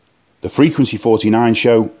The Frequency 49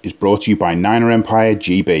 show is brought to you by Niner Empire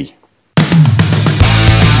GB.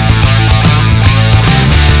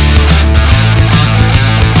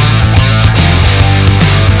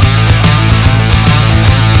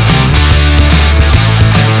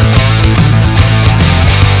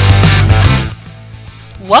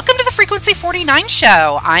 Welcome to the Frequency 49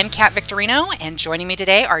 show. I'm Kat Victorino, and joining me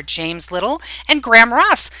today are James Little and Graham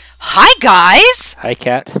Ross. Hi, guys! Hi,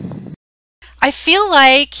 Kat. I feel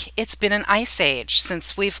like it's been an ice age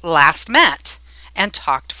since we've last met and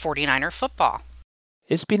talked 49er football.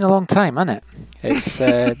 It's been a long time, hasn't it? It's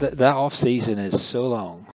that off season is so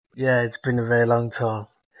long. Yeah, it's been a very long time.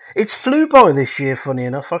 It's flew by this year, funny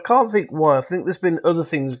enough. I can't think why. I think there's been other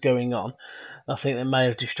things going on. I think that may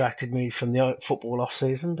have distracted me from the football off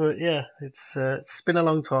season, but yeah, it's been a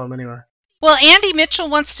long time anyway. Well, Andy Mitchell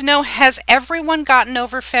wants to know, has everyone gotten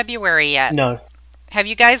over February yet? No. Have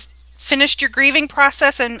you guys finished your grieving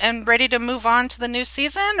process and ready to move on to the new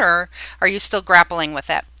season, or are you still grappling with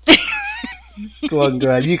it? Go on,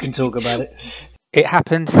 Graham, you can talk about it. It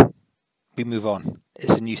happened. We move on.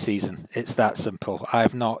 It's a new season. It's that simple.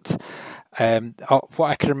 I've not... what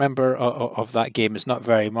I can remember of that game is not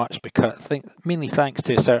very much, because I think mainly thanks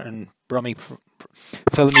to a certain Brummy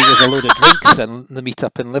filling me with a load of drinks and the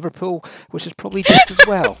meet-up in Liverpool, which is probably just as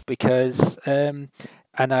well, because... and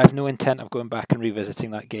I have no intent of going back and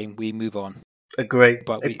revisiting that game. We move on. Agree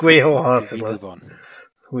wholeheartedly. We move on.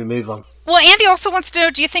 We move on. Well, Andy also wants to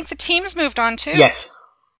know, do you think the team's moved on too? Yes.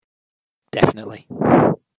 Definitely.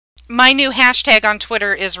 My new hashtag on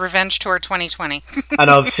Twitter is Revenge Tour 2020.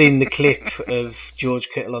 And I've seen the clip of George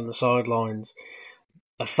Kittle on the sidelines.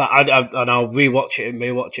 And I'll rewatch it and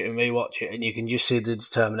rewatch it and rewatch it, and you can just see the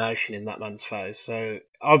determination in that man's face. So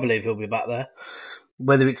I believe he'll be back there.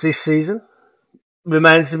 Whether it's this season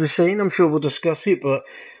remains to be seen. I'm sure we'll discuss it, but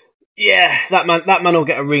yeah, that man will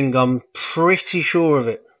get a ring. I'm pretty sure of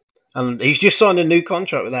it. And he's just signed a new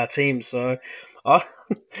contract with our team, so I'd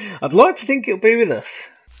like to think he'll be with us.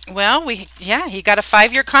 Well, he got a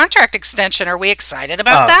 5-year contract extension. Are we excited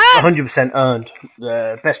about that? 100% earned.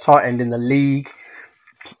 Best tight end in the league.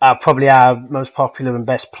 Probably our most popular and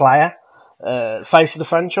best player. Face of the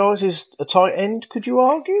franchise is a tight end, could you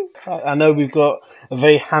argue? I know we've got a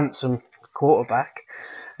very handsome quarterback,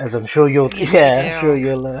 as I'm sure you'll agree with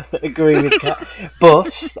that.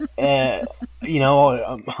 But I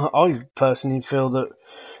personally feel that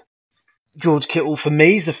George Kittle, for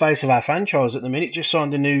me, is the face of our franchise at the minute. Just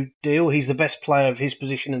signed a new deal. He's the best player of his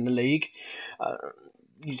position in the league.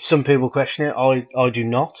 Some people question it. I do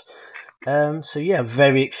not. So yeah,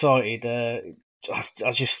 very excited. I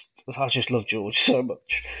just love George so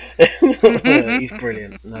much. He's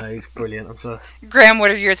brilliant. No, he's brilliant. I'm sorry. Graham,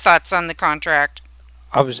 what are your thoughts on the contract?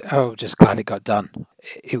 I was just glad it got done.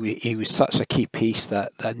 He was such a key piece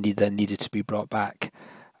that needed to be brought back.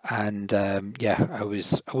 And I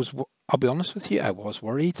was. I'll be honest with you, I was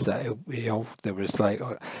worried that there was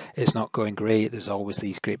it's not going great. There's always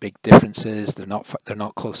these great big differences. They're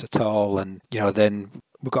not close at all. And then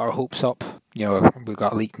we got our hopes up. We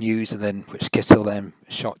got leaked news, and then which Kittle then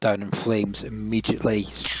shot down in flames immediately,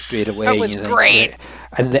 straight away. That was great.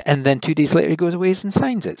 And then 2 days later, he goes away and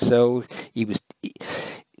signs it. So he was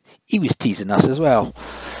teasing us as well.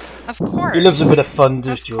 Of course. He loves a bit of fun,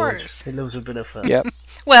 does George? Course. He loves a bit of fun. Yep.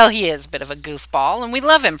 Well, he is a bit of a goofball, and we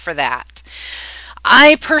love him for that.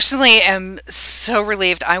 I personally am so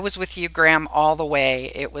relieved. I was with you, Graham, all the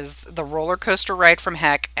way. It was the roller coaster ride from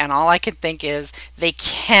heck, and all I could think is they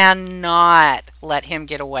cannot let him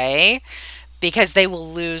get away, because they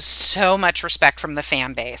will lose so much respect from the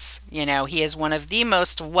fan base. He is one of the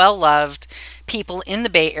most well-loved people in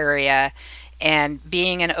the Bay Area, and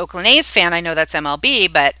being an Oakland A's fan, I know that's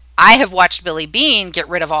MLB, but I have watched Billy Beane get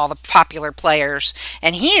rid of all the popular players,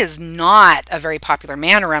 and he is not a very popular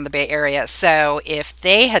man around the Bay Area. So if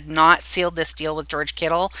they had not sealed this deal with George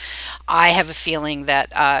Kittle, I have a feeling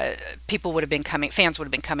that fans would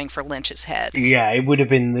have been coming for Lynch's head. Yeah, it would have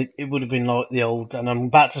been like the old, and I'm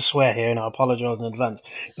about to swear here, and I apologise in advance,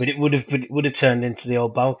 but it would have turned into the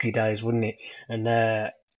old Balky days, wouldn't it? And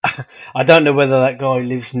I don't know whether that guy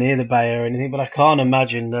lives near the Bay Area or anything, but I can't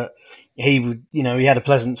imagine that he would, he had a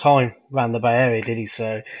pleasant time around the Bay Area, did he?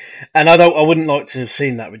 So, and I wouldn't like to have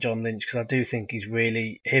seen that with John Lynch, because I do think he's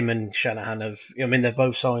really, him and Shanahan they've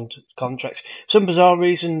both signed contracts. For some bizarre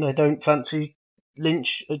reason, they don't fancy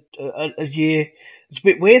Lynch a year. It's a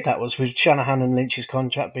bit weird that was, with Shanahan and Lynch's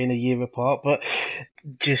contract being a year apart, but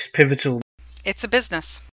just pivotal. It's a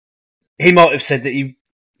business. He might have said that he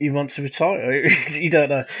wants to retire. You don't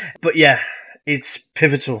know. But yeah, it's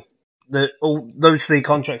pivotal. All those 3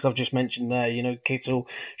 contracts I've just mentioned there, Kittle,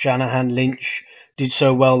 Shanahan, Lynch, did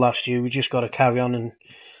so well last year. We just got to carry on, and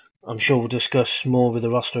I'm sure we'll discuss more with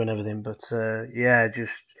the roster and everything. But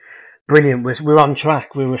just brilliant. We're on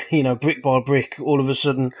track. We were, brick by brick. All of a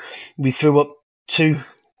sudden, we threw up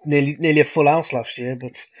nearly a full house last year.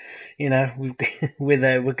 But we're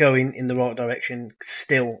there. We're going in the right direction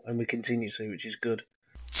still, and we continue to, which is good.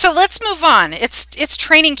 So let's move on. It's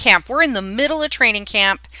training camp. We're in the middle of training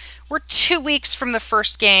camp. We're 2 weeks from the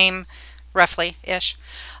first game, roughly-ish.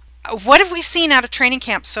 What have we seen out of training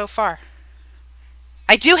camp so far?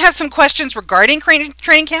 I do have some questions regarding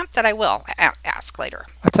training camp that I will ask later.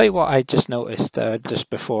 I'll tell you what I just noticed just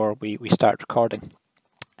before we start recording.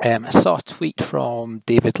 I saw a tweet from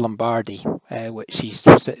David Lombardi, which he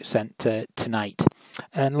sent tonight.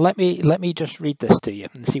 And let me just read this to you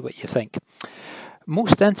and see what you think.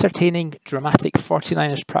 Most entertaining, dramatic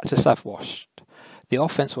 49ers practice I've watched. The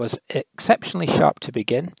offense was exceptionally sharp to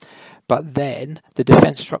begin, but then the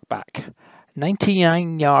defense struck back.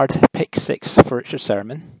 99-yard pick six for Richard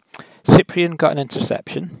Sherman. Cyprian got an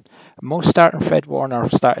interception. Mostert and Fred Warner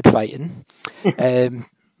started fighting.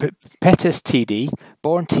 Pettis TD,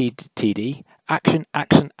 Bourne TD, action.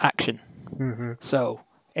 Mm-hmm. So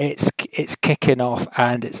it's kicking off,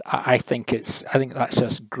 and I think that's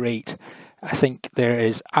just great. I think there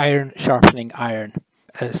is iron sharpening iron,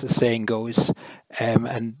 as the saying goes,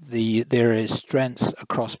 and there is strengths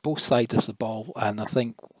across both sides of the ball, and I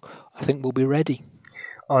think we'll be ready.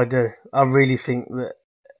 I do. I really think that.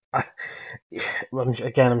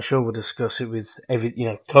 I'm sure we'll discuss it with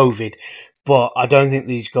COVID, but I don't think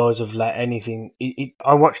these guys have let anything.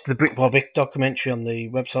 I watched the Brick by Brick documentary on the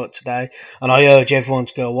website today, and I urge everyone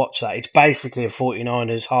to go watch that. It's basically a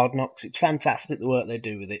 49ers Hard Knocks. It's fantastic the work they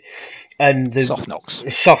do with it, and the Soft knocks.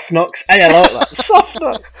 Hey, I like that. Soft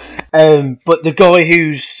knocks. But the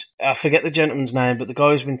guy I forget the gentleman's name, but the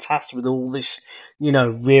guy who's been tasked with all this,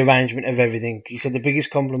 rearrangement of everything. He said the biggest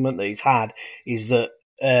compliment that he's had is that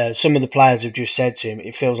some of the players have just said to him,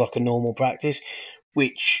 it feels like a normal practice,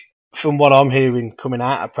 which, from what I'm hearing coming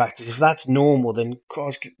out of practice, if that's normal, then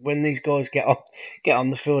Christ, when these guys get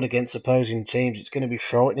on the field against opposing teams, it's going to be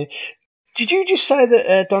frightening. Did you just say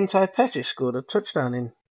that Dante Pettis scored a touchdown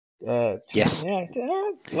in? Yes. Yeah.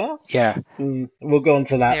 Well. Yeah. We'll go on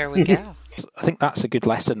to that. There we go. I think that's a good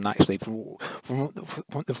lesson, actually, from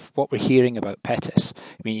what we're hearing about Pettis.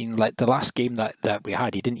 I mean, like the last game that we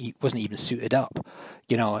had, he wasn't even suited up,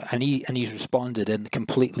 and he's responded in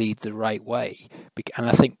completely the right way. And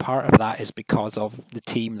I think part of that is because of the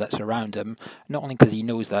team that's around him, not only because he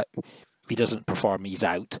knows that if he doesn't perform, he's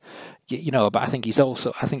out, but I think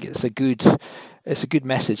it's a good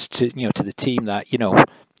message to to the team that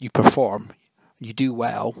you perform, you do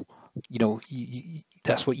well,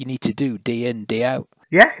 that's what you need to do day in, day out.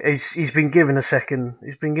 Yeah, he's been given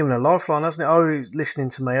a lifeline, hasn't he? I was listening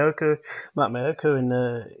to Matt Mayoko,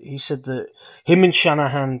 and he said that him and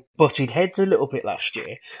Shanahan butted heads a little bit last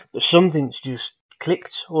year, but something's just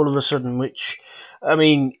clicked all of a sudden, which, I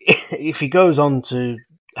mean, if he goes on to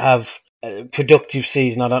have a productive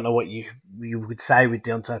season, I don't know what you would say with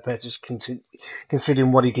Deontay Pettis,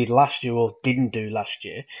 considering what he did last year or didn't do last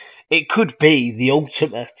year. It could be the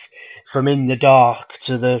ultimate from in the dark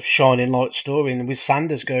to the shining light story. And with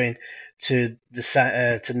Sanders going to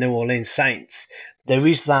to New Orleans Saints,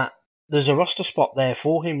 there's a roster spot there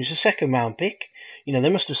for him. He's a second round pick. They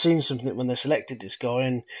must have seen something when they selected this guy,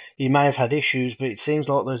 and he may have had issues, but it seems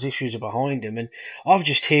like those issues are behind him. And I'm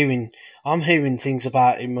hearing things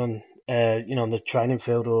about him on the training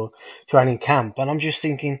field or training camp, and I'm just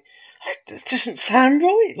thinking, it doesn't sound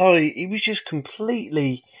right. Like, he was just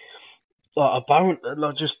completely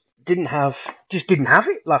didn't have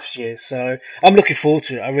it last year. So I'm looking forward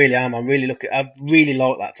to it. I really am. I really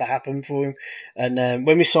like that to happen for him. And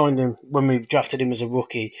when we drafted him as a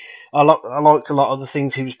rookie, I liked a lot of the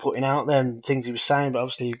things he was putting out there and things he was saying. But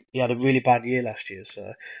obviously, he had a really bad year last year.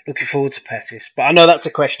 So looking forward to Pettis. But I know that's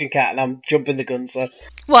a question, Kat, and I'm jumping the gun. So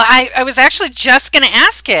well, I was actually just going to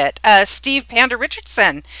ask it. Steve Panda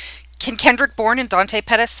Richardson, can Kendrick Bourne and Dante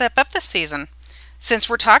Pettis step up this season? Since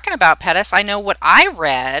we're talking about Pettis, I know what I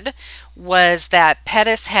read was that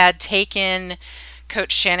Pettis had taken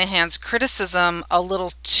Coach Shanahan's criticism a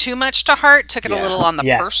little too much to heart, took it a little on the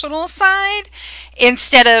personal side,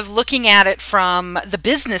 instead of looking at it from the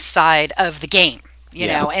business side of the game. You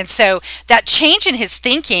know, and so that change in his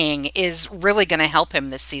thinking is really going to help him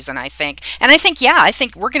this season, I think. And I think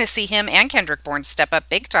we're going to see him and Kendrick Bourne step up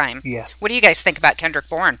big time. Yeah. What do you guys think about Kendrick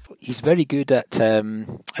Bourne? He's very good at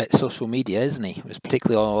social media, isn't he? It was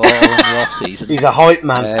particularly all in the off season. He's a hype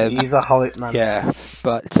man. Yeah,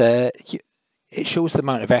 but it shows the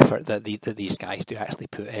amount of effort that these guys do actually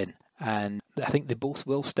put in. and I think they both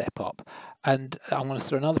will step up. And I'm going to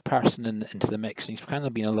throw another person into the mix, and he's kind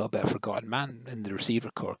of been a little bit of a forgotten man in the receiver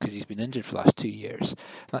corps because he's been injured for the last 2 years.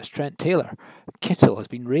 And that's Trent Taylor. Kittle has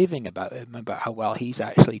been raving about him, about how well he's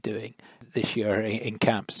actually doing this year in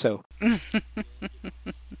camp. So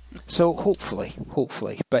hopefully,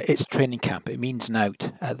 but it's training camp. It means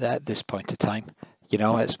nout at this point of time.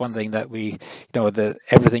 It's one thing that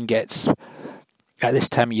everything gets. At this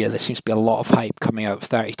time of year, there seems to be a lot of hype coming out of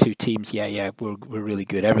 32 teams. Yeah, we're really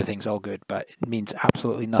good. Everything's all good, but it means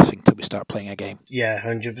absolutely nothing till we start playing a game. Yeah,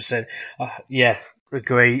 100%. Yeah,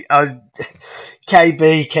 agree.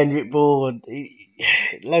 KB, Kendrick Bourne,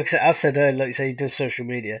 like I said earlier, like you say, he does social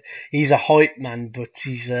media. He's a hype man, but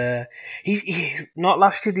he's he not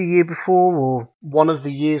last year, the year before, or one of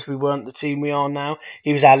the years we weren't the team we are now.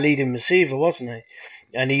 He was our leading receiver, wasn't he?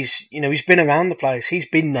 And he's been around the place. He's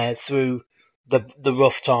been there through the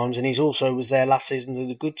rough times, and he's also was there last season through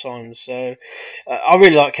the good times. So I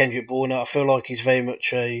really like Kendrick Bourne. I feel like he's very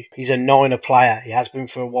much he's a Niner player. He has been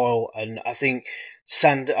for a while, and I think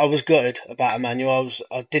I was gutted about Emmanuel.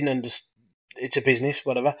 I didn't understand. It's a business,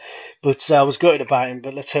 whatever. But I was gutted about him.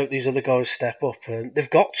 But let's hope these other guys step up. And they've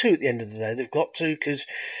got to at the end of the day. They've got to, because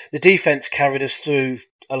the defense carried us through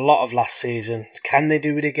a lot of last season. Can they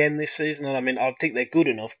do it again this season? And I mean, I think they're good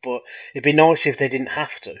enough, but it'd be nice if they didn't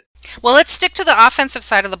have to. Well, let's stick to the offensive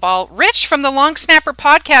side of the ball. Rich from the Long Snapper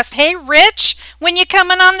podcast. Hey, Rich, when you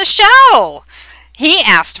coming on the show? He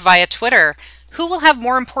asked via Twitter, who will have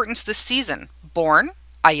more importance this season? Bourne,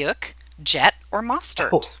 Ayuk, Jet, or Mostert?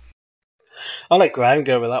 Oh. I'll let Graham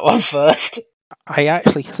go with that one first. I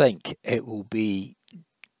actually think it will be,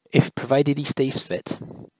 if provided he stays fit,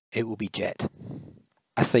 it will be Jet.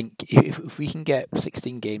 I think if we can get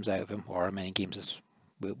 16 games out of him, or how many games as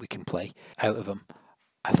we can play out of him,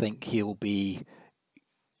 I think he'll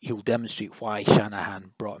demonstrate why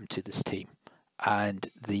Shanahan brought him to this team, and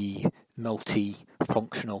the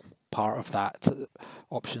multi-functional part of that,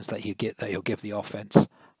 options that he'll give the offense.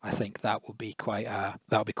 I think that will be quite a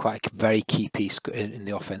very key piece in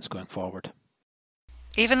the offense going forward.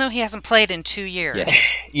 Even though he hasn't played in 2 years.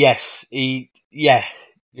 Yes. Yeah.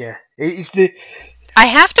 He's the. I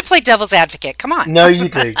have to play devil's advocate. Come on. No, you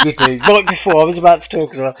do. Right before I was about to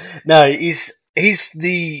talk as well. No, he's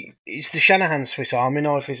the Shanahan Swiss Army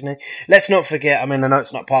knife, isn't he? Let's not forget. I mean, I know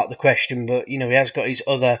it's not part of the question, but he has got his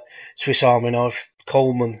other Swiss Army knife,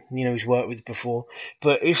 Coleman. He's worked with before.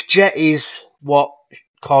 But if Jet is what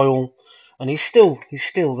Kyle, and he's still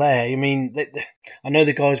there. I mean, I know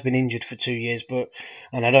the guy's been injured for 2 years,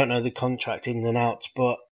 and I don't know the contract in and outs,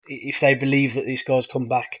 but if they believe that this guy's come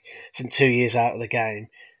back from 2 years out of the game,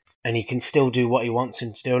 and he can still do what he wants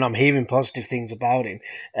him to do, and I'm hearing positive things about him.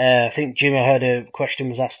 I think Jimmy, I heard a question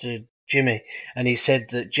was asked to Jimmy, and he said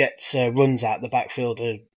that Jet's runs out the backfield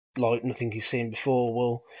are like nothing he's seen before.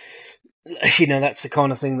 Well, that's the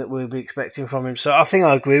kind of thing that we'll be expecting from him. So I think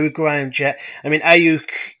I agree with Graham. Jet. I mean, Ayuk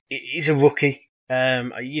is a rookie.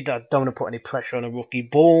 You don't want to put any pressure on a rookie.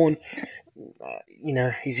 Bourne,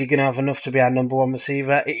 is he going to have enough to be our number one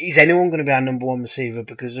receiver? Is anyone going to be our number one receiver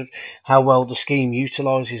because of how well the scheme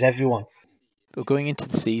utilises everyone? But going into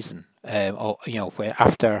the season, where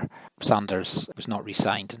after Sanders was not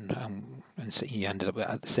re-signed and he ended up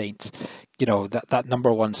at the Saints, that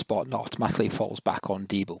number one spot automatically falls back on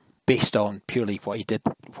Deebo, based on purely what he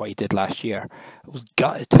did last year. I was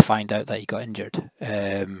gutted to find out that he got injured,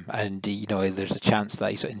 and there's a chance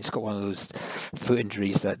that he's got one of those foot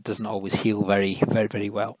injuries that doesn't always heal very, very, very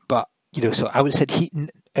well. But so I would have said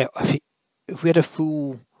if we had a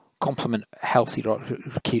full complement, healthy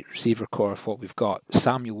receiver core of what we've got,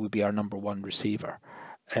 Samuel would be our number one receiver.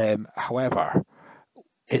 However,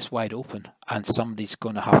 it's wide open, and somebody's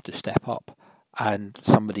going to have to step up, and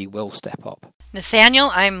somebody will step up.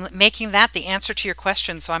 Nathaniel, I'm making that the answer to your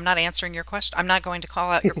question, so I'm not answering your question. I'm not going to call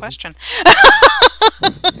out your question.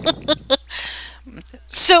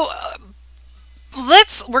 So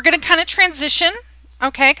we're going to kind of transition,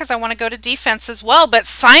 okay, because I want to go to defense as well. But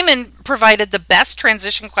Simon provided the best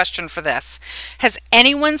transition question for this. Has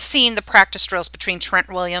anyone seen the practice drills between Trent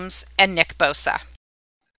Williams and Nick Bosa?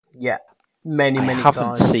 Yeah, many times. I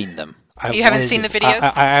haven't seen them. You haven't seen the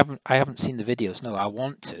videos? I haven't seen the videos. No, I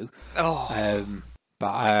want to. Oh. But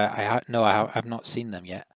I have not seen them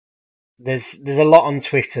yet. There's a lot on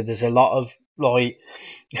Twitter. There's a lot of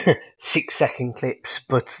 6-second clips,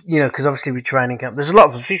 but because obviously with training camp, there's a lot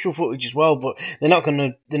of official footage as well, but they're not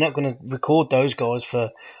gonna record those guys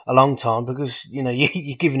for a long time because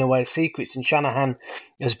you're giving away secrets. And Shanahan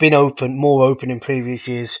has been more open in previous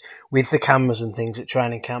years with the cameras and things at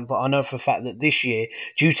training camp, but I know for a fact that this year,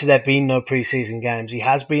 due to there being no preseason games, he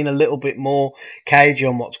has been a little bit more cagey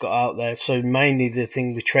on what's got out there. So mainly the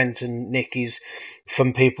thing with Trent and Nick is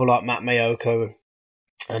from people like Matt Mayoko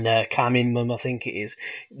and Cam Inman, I think it is.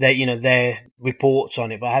 Their reports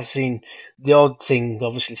on it, but I have seen the odd thing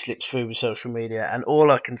obviously slips through with social media, and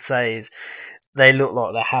all I can say is they look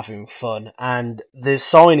like they're having fun. And the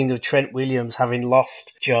signing of Trent Williams, having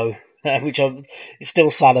lost Joe, which I'm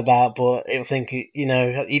still sad about, but I think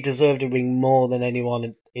he deserved a ring more than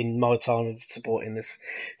anyone in my time of supporting this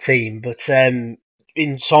team. But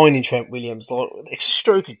in signing Trent Williams, it's a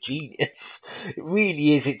stroke of genius. It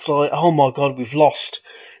really is. It's like, oh my God, we've lost.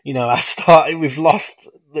 We've lost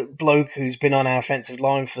the bloke who's been on our offensive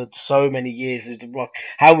line for so many years.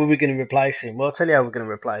 How are we going to replace him? Well, I'll tell you how we're going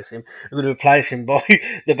to replace him. We're going to replace him by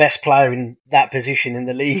the best player in that position in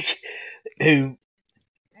the league, who,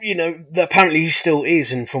 apparently he still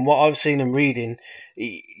is. And from what I've seen and reading,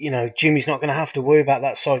 Jimmy's not going to have to worry about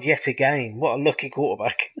that side yet again. What a lucky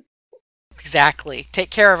quarterback. Exactly. Take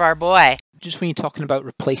care of our boy. Just when you're talking about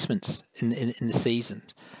replacements in the season,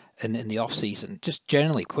 in the off season, just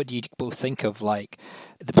generally, what do you both think of like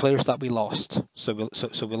the players that we lost? So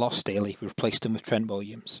we lost Staley, we replaced him with Trent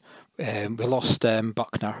Williams. We lost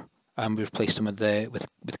Buckner, and we replaced him with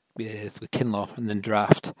Kinlaw in the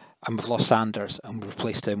draft. And we've lost Sanders, and we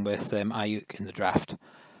replaced him with Ayuk in the draft.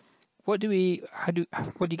 What do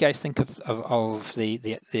you guys think of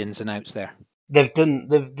the ins and outs there?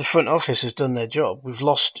 The front office has done their job. We've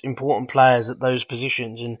lost important players at those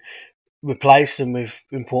positions and replaced them with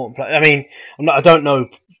important players. I mean, I don't know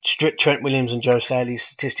Trent Williams and Joe Staley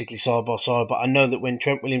statistically side by side, but I know that when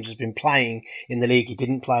Trent Williams has been playing in the league, he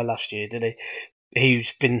didn't play last year, did he?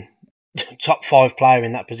 He's been top 5 player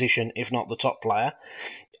in that position, if not the top player.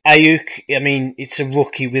 Ayuk, I mean, it's a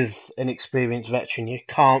rookie with an experienced veteran. You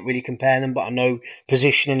can't really compare them, but I know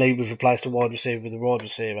positionally we've replaced a wide receiver with a wide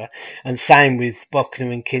receiver. And same with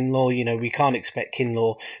Buckner and Kinlaw. We can't expect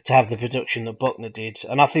Kinlaw to have the production that Buckner did.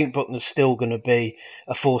 And I think Buckner's still going to be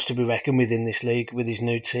a force to be reckoned with in this league with his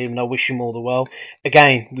new team. And I wish him all the well.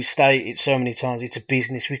 Again, we state it so many times, it's a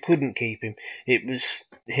business. We couldn't keep him. It was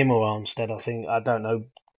him or Armstead, I think. I don't know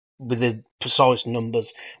with the precise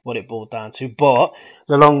numbers what it boiled down to, but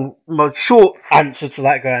the short answer to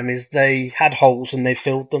that, Graham, is they had holes and they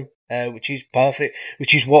filled them, which is perfect,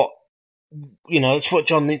 which is what it's what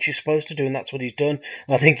John Lynch is supposed to do, and that's what he's done,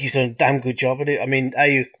 and I think he's done a damn good job at it. I mean,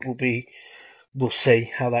 Ayuk we'll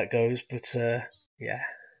see how that goes, but yeah.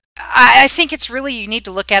 I think it's really, you need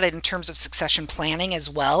to look at it in terms of succession planning as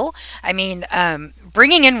well. I mean,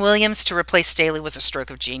 bringing in Williams to replace Staley was a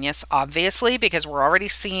stroke of genius, obviously, because we're already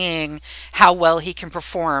seeing how well he can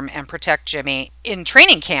perform and protect Jimmy in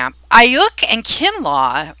training camp. Ayuk and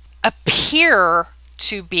Kinlaw appear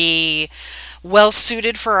to be well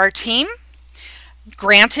suited for our team.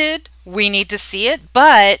 Granted, we need to see it,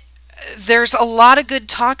 but there's a lot of good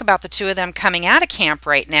talk about the two of them coming out of camp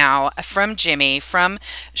right now from Jimmy, from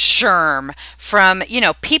Sherm, from,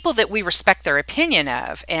 people that we respect their opinion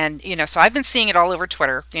of. And, so I've been seeing it all over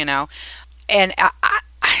Twitter, and I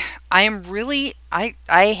am really, I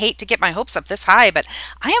hate to get my hopes up this high, but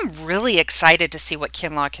I am really excited to see what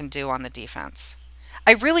Kinlaw can do on the defense.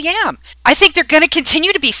 I really am. I think they're going to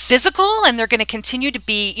continue to be physical, and they're going to continue to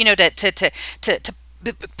be, to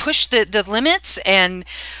push the limits, and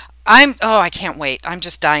I can't wait. I'm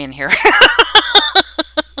just dying here. In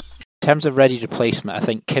terms of ready replacement, I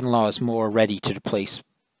think Kinlaw is more ready to replace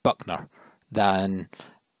Buckner than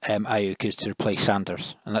Ayuk is to replace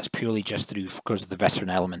Sanders, and that's purely just because of the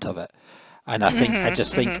veteran element of it. And I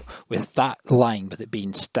think with that line, with it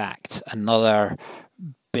being stacked, another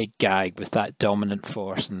big guy with that dominant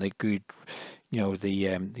force and the good,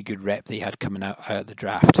 the good rep that he had coming out of the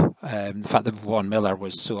draft. The fact that Von Miller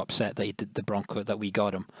was so upset that he did the Bronco, that we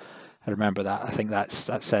got him. I remember that. I think that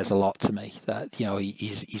says a lot to me, that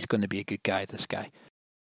he's going to be a good guy, this guy.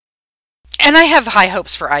 And I have high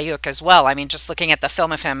hopes for Ayuk as well. I mean, just looking at the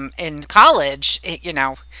film of him in college,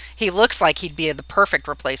 he looks like he'd be the perfect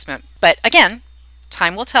replacement. But again,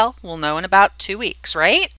 time will tell. We'll know in about 2 weeks,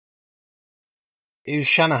 right? It was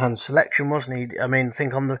Shanahan's selection, wasn't he? I mean, I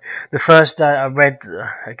think on the first day I read,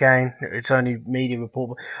 again, it's only media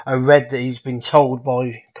report, but I read that he's been told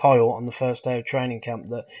by Kyle on the first day of training camp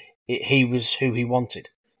that he was who he wanted.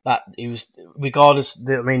 That he was, regardless,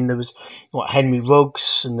 there was Henry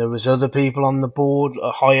Ruggs and there was other people on the board,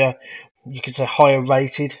 higher you could say higher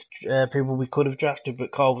rated people we could have drafted,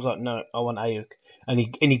 but Carl was like, no, I want Ayuk. And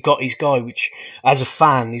he got his guy, which as a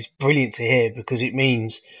fan is brilliant to hear, because it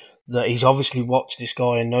means that he's obviously watched this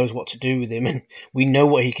guy and knows what to do with him, and we know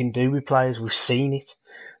what he can do with players. We've seen it.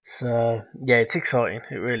 So, yeah, it's exciting.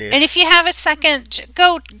 It really is. And if you have a second,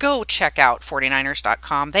 go check out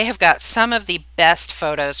 49ers.com. They have got some of the best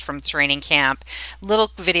photos from training camp,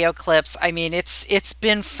 little video clips. I mean, it's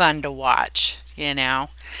been fun to watch, you know.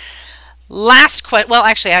 Well,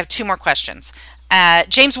 actually, I have two more questions.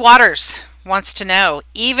 James Waters wants to know,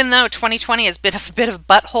 even though 2020 has been a bit of a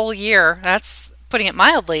butthole year, that's putting it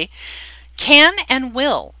mildly, can and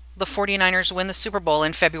will the 49ers win the Super Bowl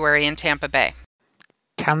in February in Tampa Bay?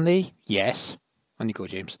 Can they? Yes. On you go,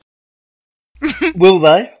 James. Will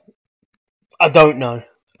they? I don't know.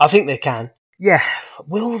 I think they can. Yeah.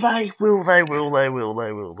 Will they? Will they? Will they? Will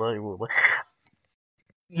they? Will they? Will they?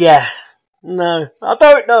 Yeah. No. I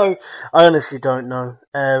don't know. I honestly don't know.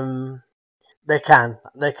 They can,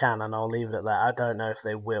 and I'll leave it at that. I don't know if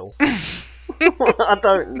they will. I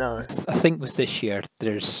don't know. I think with this year,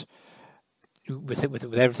 there's with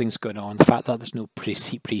everything's going on, the fact that there's no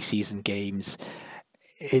pre-season games,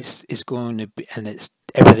 it's going to be, and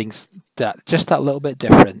everything's just that little bit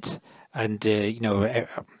different. And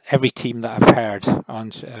every team that I've heard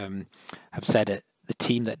on have said it. The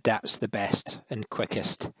team that adapts the best and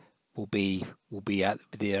quickest will be at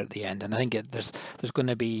the end, and I think there's going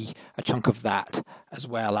to be a chunk of that, as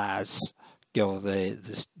well as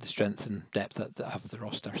the strength and depth of the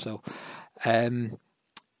roster. So, can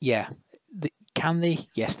they?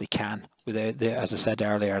 Yes, they can. As I said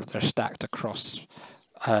earlier, they're stacked across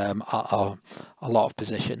a lot of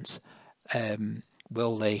positions.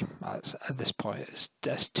 Will they? At this point,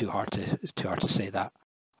 it's too hard to say that.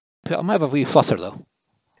 But I might have a wee flutter though.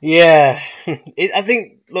 Yeah, I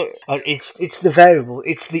think, look, it's the variable.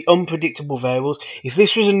 It's the unpredictable variables. If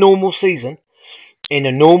this was a normal season, in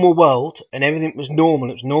a normal world, and everything was normal,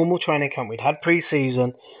 it was normal training camp, we'd had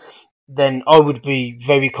pre-season, then I would be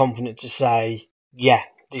very confident to say, yeah,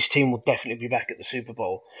 this team will definitely be back at the Super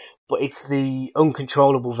Bowl. But it's the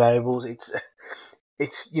uncontrollable variables. It's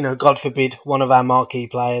God forbid, one of our marquee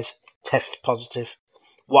players tests positive.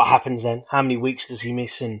 What happens then? How many weeks does he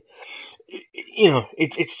miss? And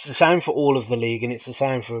it's the same for all of the league, and it's the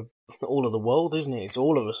same for all of the world, isn't it? It's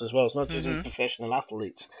all of us as well. It's not just the professional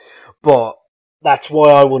athletes. But that's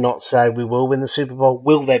why I will not say we will win the Super Bowl.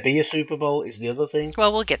 Will there be a Super Bowl is the other thing.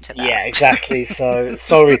 Well, we'll get to that. Yeah, exactly. So,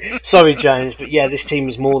 sorry, James, but yeah, this team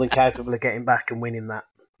is more than capable of getting back and winning that.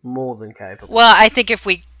 More than capable. Well, I think if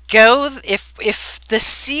the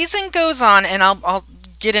season goes on, and I'll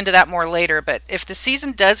get into that more later, but if the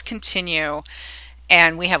season does continue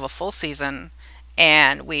and we have a full season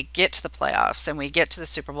and we get to the playoffs and we get to the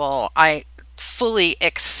Super Bowl, I fully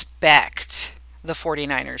expect the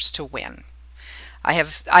 49ers to win. I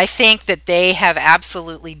think that they have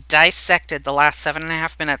absolutely dissected the last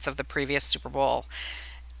 7.5 minutes of the previous Super Bowl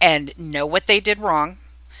and know what they did wrong,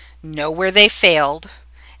 know where they failed,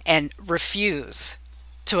 and refuse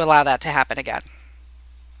to allow that to happen again.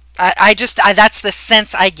 That's the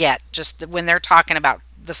sense I get just when they're talking about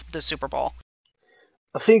the Super Bowl.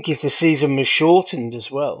 I think if the season was shortened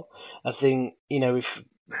as well, I think, if,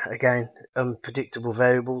 again, unpredictable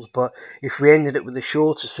variables, but if we ended it with a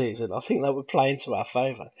shorter season, I think that would play into our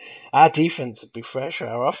favour. Our defence would be fresher,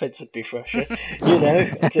 our offence would be fresher.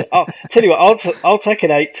 I'll tell you what, I'll take an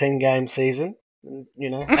 8-10 game season,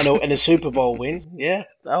 and a Super Bowl win. Yeah,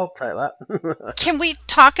 I'll take that. Can we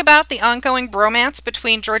talk about the ongoing bromance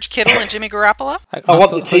between George Kittle and Jimmy Garoppolo? I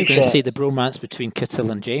want the T-shirt. See the bromance between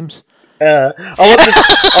Kittle and James. I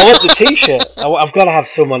want the T-shirt. I've got to have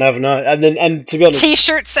someone, haven't I? And to be honest,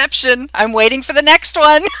 T-shirtception. I'm waiting for the next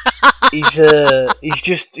one. he's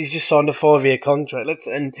just signed a 5-year contract.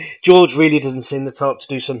 And George really doesn't seem the type to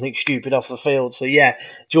do something stupid off the field. So yeah,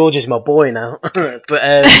 George is my boy now. But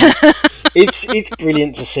it's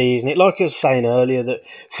brilliant to see, isn't it? Like I was saying earlier, that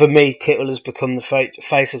for me, Kittle has become the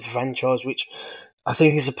face of the franchise, which I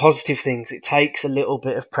think is a positive thing. It takes a little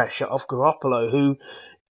bit of pressure off Garoppolo, who,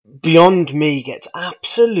 beyond me, gets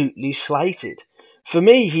absolutely slated. For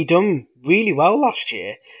me, he done really well last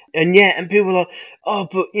year, and people are,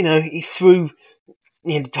 but he hardly threw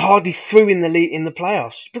in the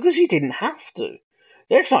playoffs because he didn't have to.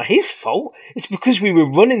 That's not his fault. It's because we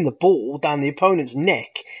were running the ball down the opponent's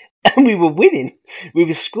neck and we were winning. We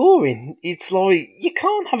were scoring. It's like, you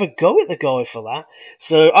can't have a go at the guy for that.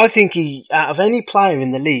 So I think out of any player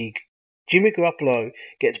in the league, Jimmy Garoppolo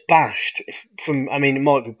gets bashed it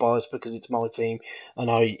might be biased because it's my team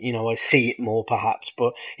and I see it more perhaps,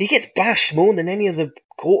 but he gets bashed more than any other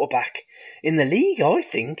quarterback in the league, I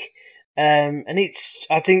think. and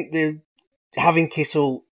I think having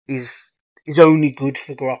Kittle is only good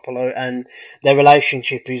for Garoppolo, and their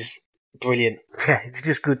relationship is brilliant. Yeah, it's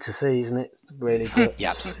just good to see, isn't it? It's really good.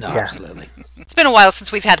 Yeah, absolutely. It's been a while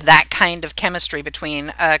since we've had that kind of chemistry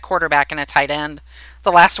between a quarterback and a tight end.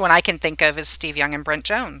 The last one I can think of is Steve Young and Brent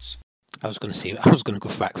Jones. I was going to go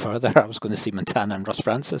back further. I was going to see Montana and Russ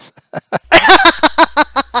Francis.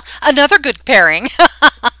 Another good pairing.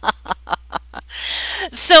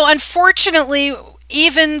 So unfortunately,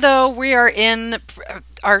 even though we are in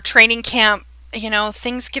our training camp,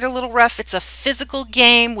 things get a little rough. It's a physical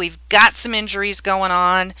game. We've got some injuries going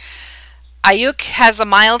on. Ayuk has a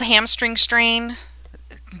mild hamstring strain.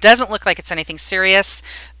 Doesn't look like it's anything serious.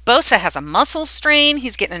 Bosa has a muscle strain.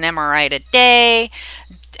 He's getting an MRI today.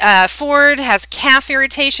 Ford has calf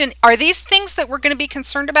irritation. Are these things that we're going to be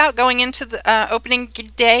concerned about going into the opening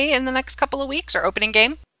day in the next couple of weeks, or opening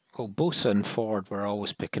game? Well, Bosa and Ford were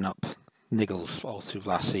always picking up niggles all through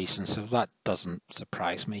last season, so that doesn't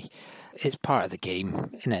surprise me. It's part of the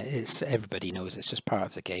game, isn't it? Everybody knows it's just part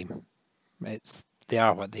of the game. They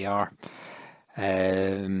are what they are,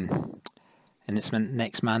 and it's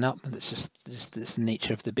next man up. It's just the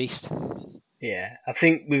nature of the beast. Yeah, I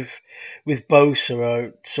think with Bosa,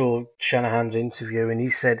 I saw Shanahan's interview, and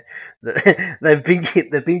he said that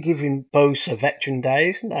they've been giving Bosa veteran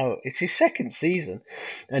days. Now it's his second season,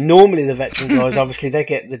 and normally the veteran guys, obviously they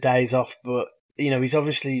get the days off, but he's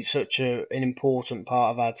obviously such an important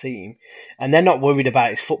part of our team, and they're not worried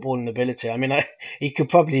about his footballing ability. I mean, he could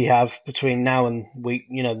probably have between now and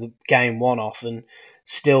the game one off, and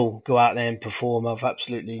still go out there and perform. I've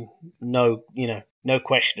absolutely no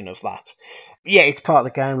question of that. Yeah, it's part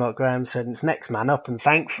of the game, like Graham said, and it's next man up, and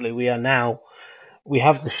thankfully we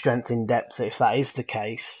have the strength in depth. If that is the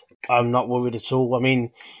case, I'm not worried at all. I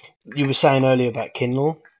mean, you were saying earlier about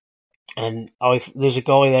Kinlaw, and there's a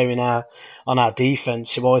guy there on our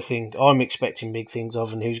defense who I think I'm expecting big things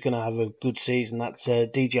of, and who's going to have a good season. That's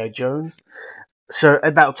DJ Jones. So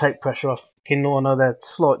that'll take pressure off Kinlaw. I know they're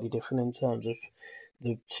slightly different in terms of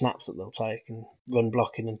the snaps that they'll take and run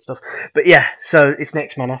blocking and stuff, but yeah, so it's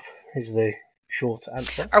next man up is the short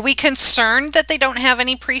answer. Are we concerned that they don't have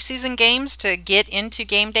any preseason games to get into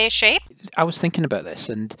game day shape? I was thinking about this,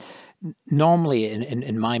 and normally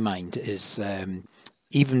in my mind is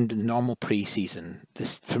even the normal preseason.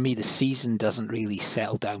 For me, the season doesn't really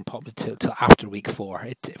settle down probably till after week 4.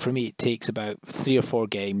 For me, it takes about 3 or 4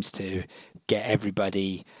 games to get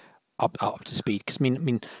everybody up to speed, because I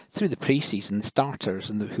mean through the preseason, the starters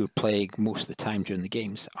and who are playing most of the time during the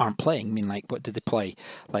games aren't playing. I mean, like, what did they play?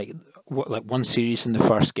 Like one series in the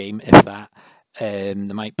first game, if that. They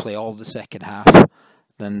might play all the second half.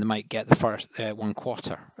 Then they might get the first 1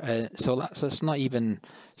 quarter. So it's not even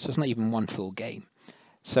one full game.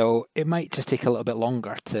 So it might just take a little bit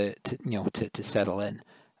longer to settle in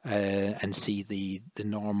and see the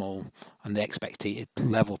normal and the expected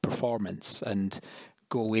level performance, and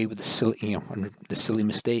go away with the silly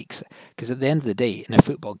mistakes, because at the end of the day, in a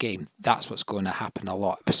football game, that's what's going to happen a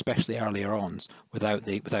lot, especially earlier on, without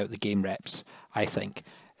the game reps, I think,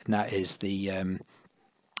 and that is the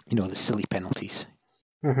silly penalties.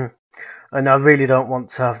 Mm-hmm. And I really don't want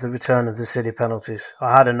to have the return of the silly penalties.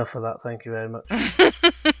 I had enough of that. Thank you very much.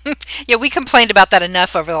 Yeah, we complained about that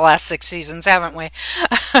enough over the last 6 seasons, haven't we?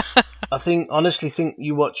 I honestly think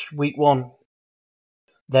you watch week 1.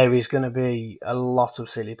 There is going to be a lot of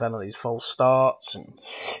silly penalties, false starts and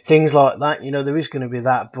things like that. There is going to be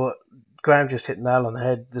that, but Graham just hit the nail on the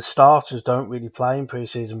head. The starters don't really play in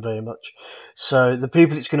pre-season very much. So the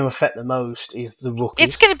people it's going to affect the most is the rookies.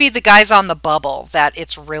 It's going to be the guys on the bubble that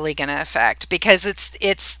it's really going to affect, because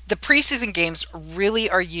it's the preseason games really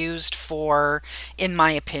are used for, in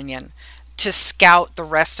my opinion, to scout the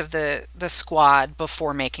rest of the squad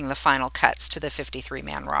before making the final cuts to the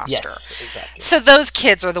 53-man roster. Yes, exactly. So those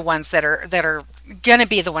kids are the ones that are going to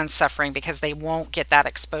be the ones suffering, because they won't get that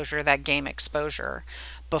exposure, that game exposure,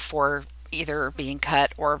 before either being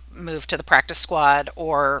cut or moved to the practice squad,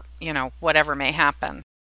 or whatever may happen.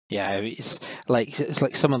 Yeah, it's like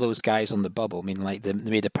some of those guys on the bubble. I mean, like they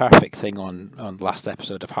made a perfect thing on the last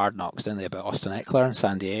episode of Hard Knocks, didn't they, about Austin Eckler in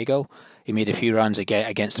San Diego. He made a few runs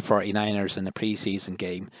against the 49ers in the preseason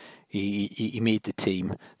game. He made the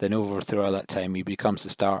team. Then through all that time, he becomes the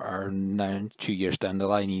starter. And now 2 years down the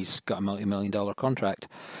line, he's got a multi-million-dollar contract.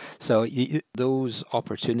 So those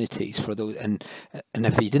opportunities for those, and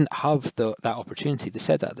if he didn't have that opportunity, they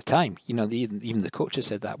said that at the time. Even the coaches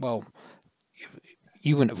said that. Well,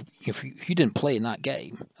 you wouldn't have, if you didn't play in that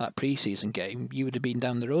game, that preseason game, you would have been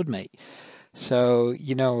down the road, mate. So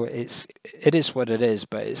it is what it is,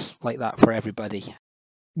 but it's like that for everybody.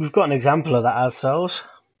 We've got an example of that ourselves.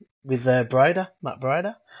 with Matt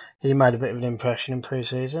Breda. He made a bit of an impression in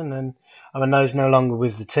pre-season, and I know he's no longer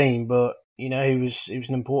with the team, but he was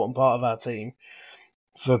an important part of our team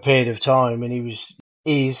for a period of time, and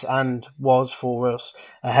and was for us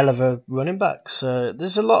a hell of a running back. So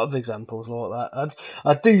there's a lot of examples like that.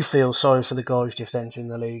 I do feel sorry for the guys just entering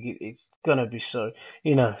the league. It's gonna be so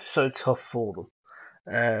tough for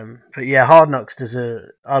them. But yeah, Hard Knocks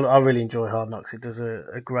I really enjoy Hard Knocks. It does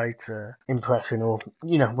a great impression, or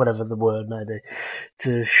whatever the word may be,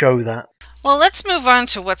 to show that. Well, let's move on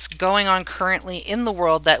to what's going on currently in the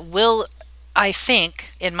world that will, I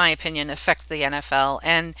think, in my opinion, affect the NFL,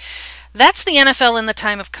 and that's the NFL in the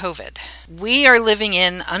time of COVID. We are living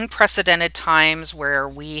in unprecedented times where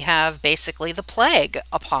we have basically the plague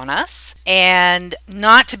upon us. And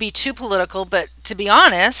not to be too political, but to be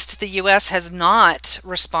honest, the U.S. has not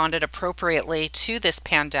responded appropriately to this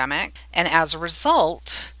pandemic. And as a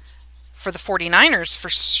result, for the 49ers, for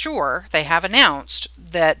sure, they have announced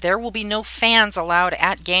that there will be no fans allowed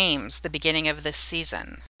at games the beginning of this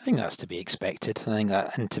season. I think that's to be expected. I think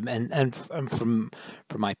that, and from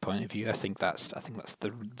my point of view, I think that's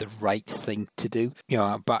the right thing to do.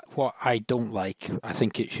 But what I don't like, I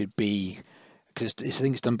think it should be, because I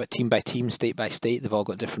think it's done by team, state by state. They've all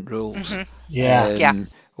got different rules. Mm-hmm. Yeah.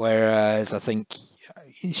 Whereas I think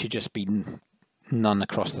it should just be none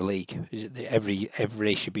across the league. Every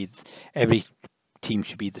team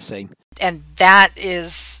should be the same. And that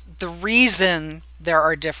is the reason there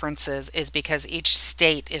are differences, is because each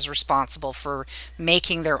state is responsible for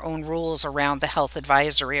making their own rules around the health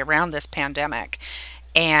advisory around this pandemic.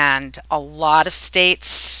 And a lot of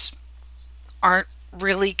states aren't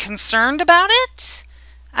really concerned about it,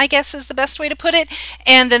 I guess is the best way to put it.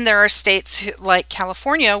 And then there are states like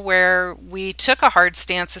California where we took a hard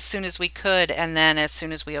stance as soon as we could, and then as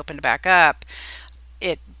soon as we opened back up,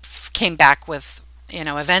 it came back with,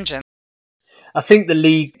 a vengeance. I think the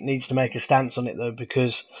league needs to make a stance on it, though,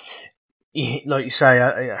 because, like you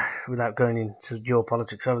say, without going into your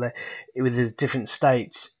politics over there, with the different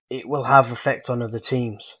states, it will have effect on other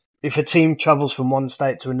teams. If a team travels from one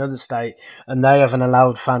state to another state and they haven't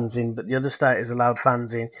allowed fans in, but the other state has allowed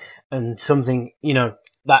fans in, and something,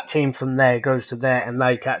 that team from there goes to there and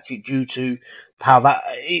they catch it due to how that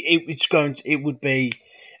it would be.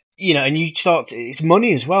 And it's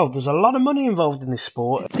money as well. There's a lot of money involved in this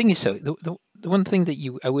sport. The thing is, so the one thing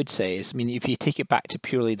that I would say is, if you take it back to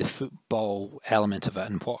purely the football element of it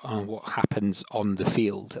and what happens on the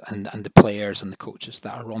field and the players and the coaches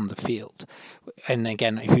that are on the field, and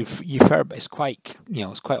again, if you've heard, it's quite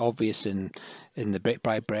obvious in the brick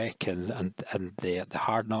by brick and the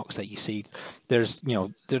Hard Knocks that you see. There's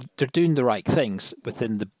they're doing the right things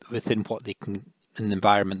within what they can, in the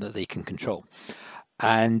environment that they can control.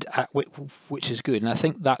 And which is good, and I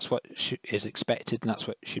think that's what is expected, and that's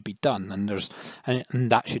what should be done, and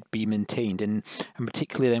that should be maintained. And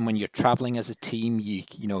particularly then when you're traveling as a team, you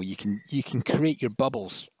can create your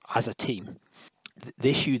bubbles as a team. The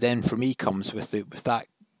issue then for me comes with that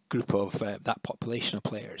group of that population of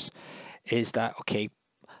players, is that okay,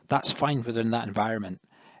 that's fine within that environment.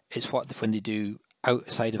 It's when they do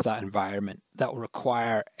outside of that environment that will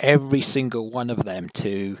require every single one of them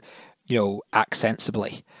to act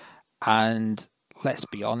sensibly. And let's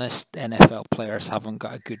be honest, NFL players haven't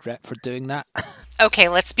got a good rep for doing that. Okay,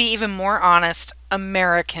 let's be even more honest.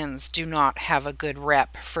 Americans do not have a good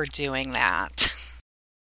rep for doing that.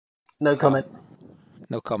 No comment.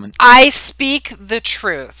 No comment. I speak the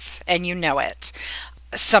truth, and you know it.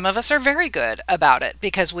 Some of us are very good about it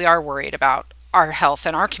because we are worried about our health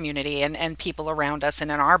and our community and people around us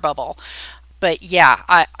and in our bubble. But yeah,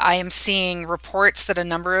 I am seeing reports that a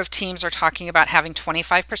number of teams are talking about having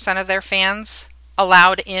 25% of their fans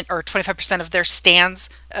allowed in, or 25% of their stands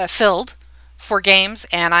filled for games.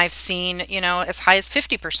 And I've seen, as high as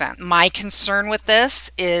 50%. My concern with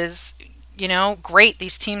this is, great,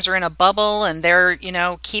 these teams are in a bubble and they're,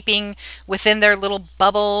 keeping within their little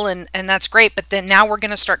bubble and that's great. But then now we're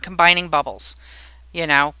going to start combining bubbles.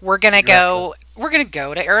 We're going to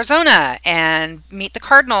go to Arizona and meet the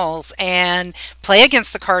Cardinals and play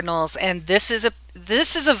against the Cardinals. And this is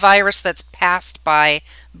a virus that's passed by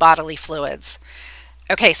bodily fluids.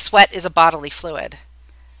 Okay, sweat is a bodily fluid.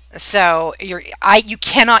 So you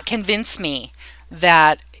cannot convince me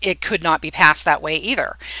that it could not be passed that way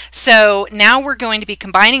either. So now we're going to be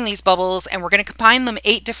combining these bubbles, and we're going to combine them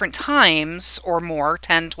 8 different times or more,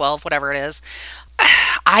 10, 12, whatever it is.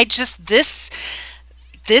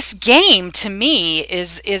 This game, to me,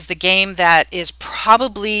 is the game that is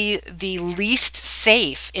probably the least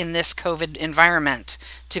safe in this COVID environment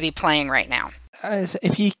to be playing right now.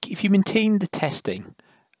 If you maintain the testing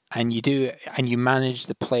and you manage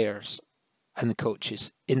the players and the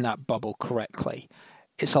coaches in that bubble correctly,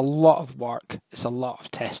 it's a lot of work, it's a lot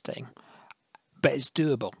of testing, but it's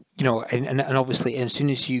doable. And obviously, as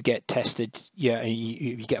soon as you get tested,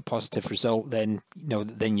 you get a positive result, then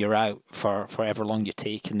then you're out for however long you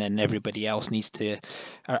take, and then everybody else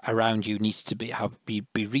around you needs to be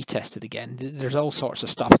retested again. There's all sorts of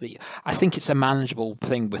stuff that I think it's a manageable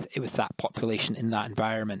thing with that population in that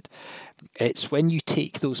environment. It's when you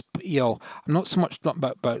take those, I'm not so much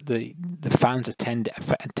about the fans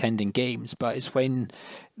attending games, but it's when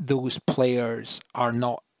those players are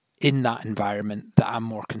not in that environment that I'm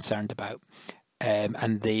more concerned about.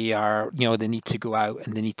 And they are, they need to go out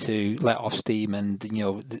and they need to let off steam, and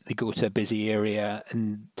they go to a busy area,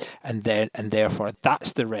 and therefore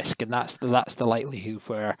that's the risk, and that's the likelihood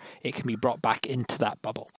where it can be brought back into that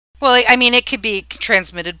bubble. Well, I mean, it could be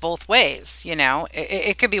transmitted both ways.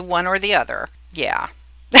 It could be one or the other. Yeah.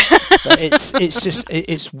 But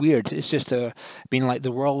it's weird. It's just like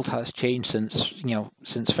the world has changed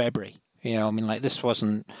since February. This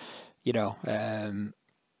wasn't,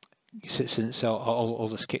 since all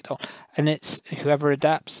this kicked off, and it's whoever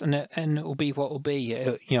adapts, and it will be what will be.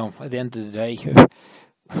 At the end of the day,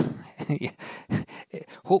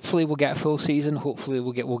 hopefully we'll get a full season. Hopefully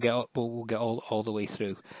we'll get all the way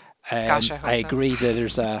through. Gosh, I agree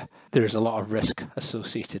that there's a lot of risk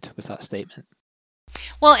associated with that statement.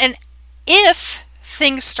 Well, and if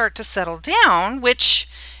things start to settle down, which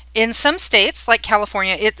in some states like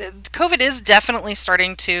California, COVID is definitely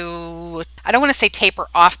starting to, I don't want to say taper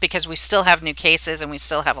off, because we still have new cases and we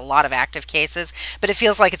still have a lot of active cases, but it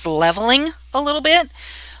feels like it's leveling a little bit.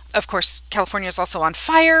 Of course, California is also on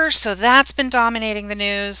fire, so that's been dominating the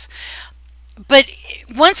news. But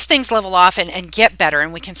once things level off and get better,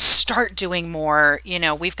 and we can start doing more,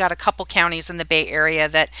 we've got a couple counties in the Bay Area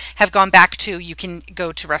that have gone back to, you can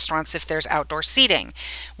go to restaurants if there's outdoor seating,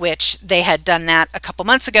 which they had done that a couple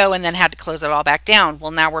months ago and then had to close it all back down.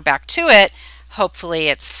 Well, now we're back to it. Hopefully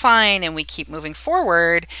it's fine and we keep moving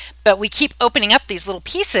forward, but we keep opening up these little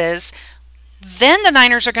pieces. Then the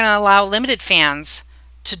Niners are going to allow limited fans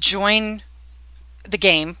to join the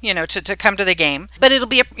game, to come to the game, but it'll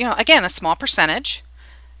be again a small percentage,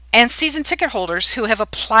 and season ticket holders who have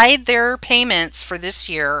applied their payments for this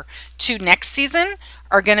year to next season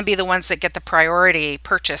are going to be the ones that get the priority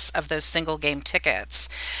purchase of those single game tickets.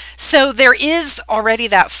 So there is already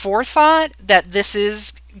that forethought that this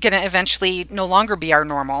is going to eventually no longer be our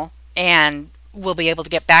normal, and we'll be able to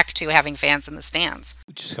get back to having fans in the stands.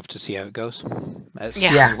 We just have to see how it goes.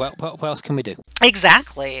 Yeah. What else can we do?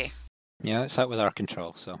 Exactly. Yeah, it's out with our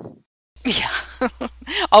control, so. Yeah.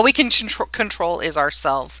 All we can control is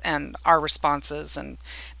ourselves and our responses, and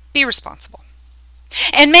be responsible.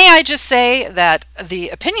 And may I just say that the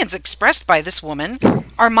opinions expressed by this woman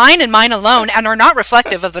are mine and mine alone, and are not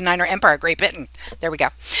reflective of the Niner Empire Great Britain. There we go.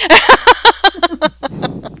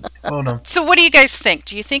 Hold on. So what do you guys think?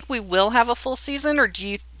 Do you think we will have a full season, or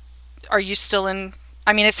are you still in,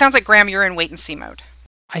 I mean, it sounds like, Graham, you're in wait and see mode.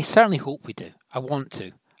 I certainly hope we do. I want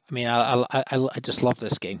to. I mean, I just love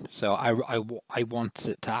this game, so I want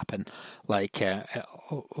it to happen, like a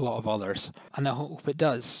lot of others, and I hope it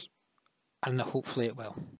does, and hopefully it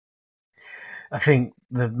will. I think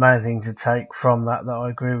the main thing to take from that I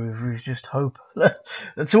agree with is just hope.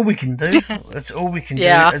 That's all we can do. That's all we can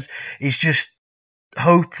do. Is just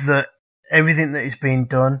hope that everything that is being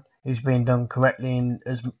done correctly, and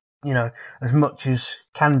as much as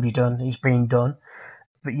can be done is being done.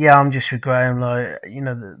 But yeah, I'm just with Graham.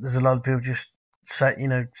 There's a lot of people just say,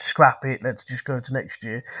 scrap it. Let's just go to next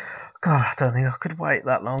year. God, I don't think I could wait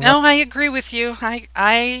that long. No, I agree with you.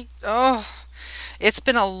 It's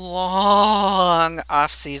been a long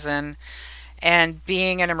off season, and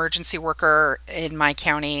being an emergency worker in my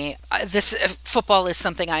county, this football is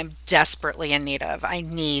something I'm desperately in need of. I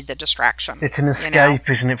need the distraction. It's an escape,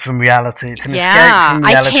 isn't it, from reality? It's an escape from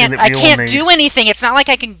reality I can't do anything. It's not like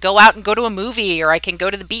I can go out and go to a movie, or I can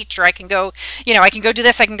go to the beach, or I can go, I can go do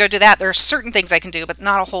this, I can go do that. There are certain things I can do, but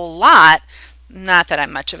not a whole lot. Not that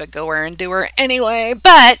I'm much of a goer and doer anyway,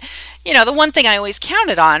 but, the one thing I always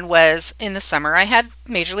counted on was, in the summer I had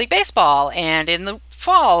Major League Baseball, and in the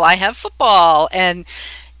fall I have football, and,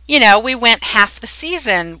 we went half the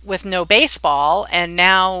season with no baseball, and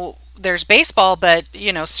now there's baseball, but,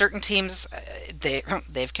 certain teams,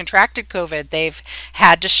 they've contracted COVID. They've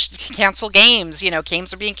had to cancel games.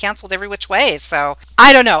 Games are being canceled every which way. So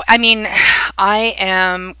I don't know. I mean, I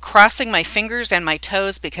am crossing my fingers and my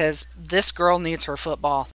toes, because this girl needs her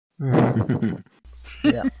football.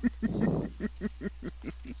 Yeah.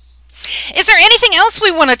 Is there anything else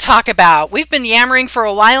we want to talk about? We've been yammering for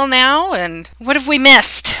a while now, and what have we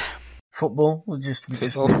missed? Football. We just I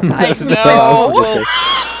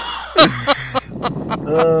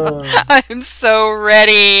know. I'm so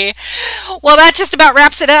ready. Well, that just about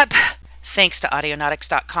wraps it up. Thanks to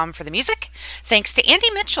Audionautics.com for the music. Thanks to Andy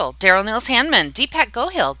Mitchell, Daryl Nils-Handman, Deepak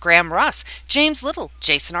Gohill, Graham Ross, James Little,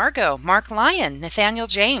 Jason Argo, Mark Lyon, Nathaniel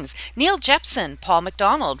James, Neil Jepson, Paul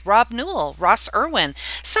McDonald, Rob Newell, Ross Irwin,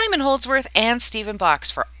 Simon Holdsworth, and Stephen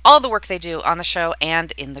Box for all the work they do on the show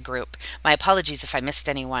and in the group. My apologies if I missed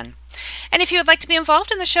anyone. And if you would like to be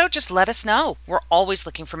involved in the show, just let us know. We're always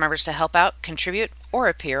looking for members to help out, contribute, or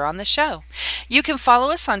appear on the show. You can follow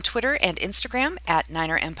us on Twitter and Instagram at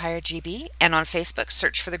Niner Empire GB, and on Facebook,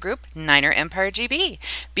 search for the group Niner Empire GB.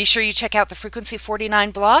 Be sure you check out the Frequency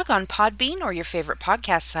 49 blog on Podbean or your favorite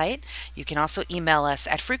podcast site. You can also email us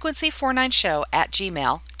at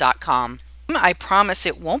frequency49show@gmail.com. I promise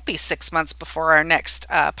it won't be 6 months before our next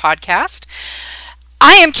podcast.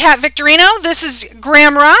 I am Kat Victorino. This is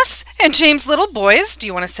Graham Ross and James Little. Boys, do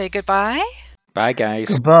you want to say goodbye? Bye, guys.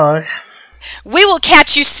 Goodbye. We will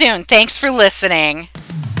catch you soon. Thanks for listening.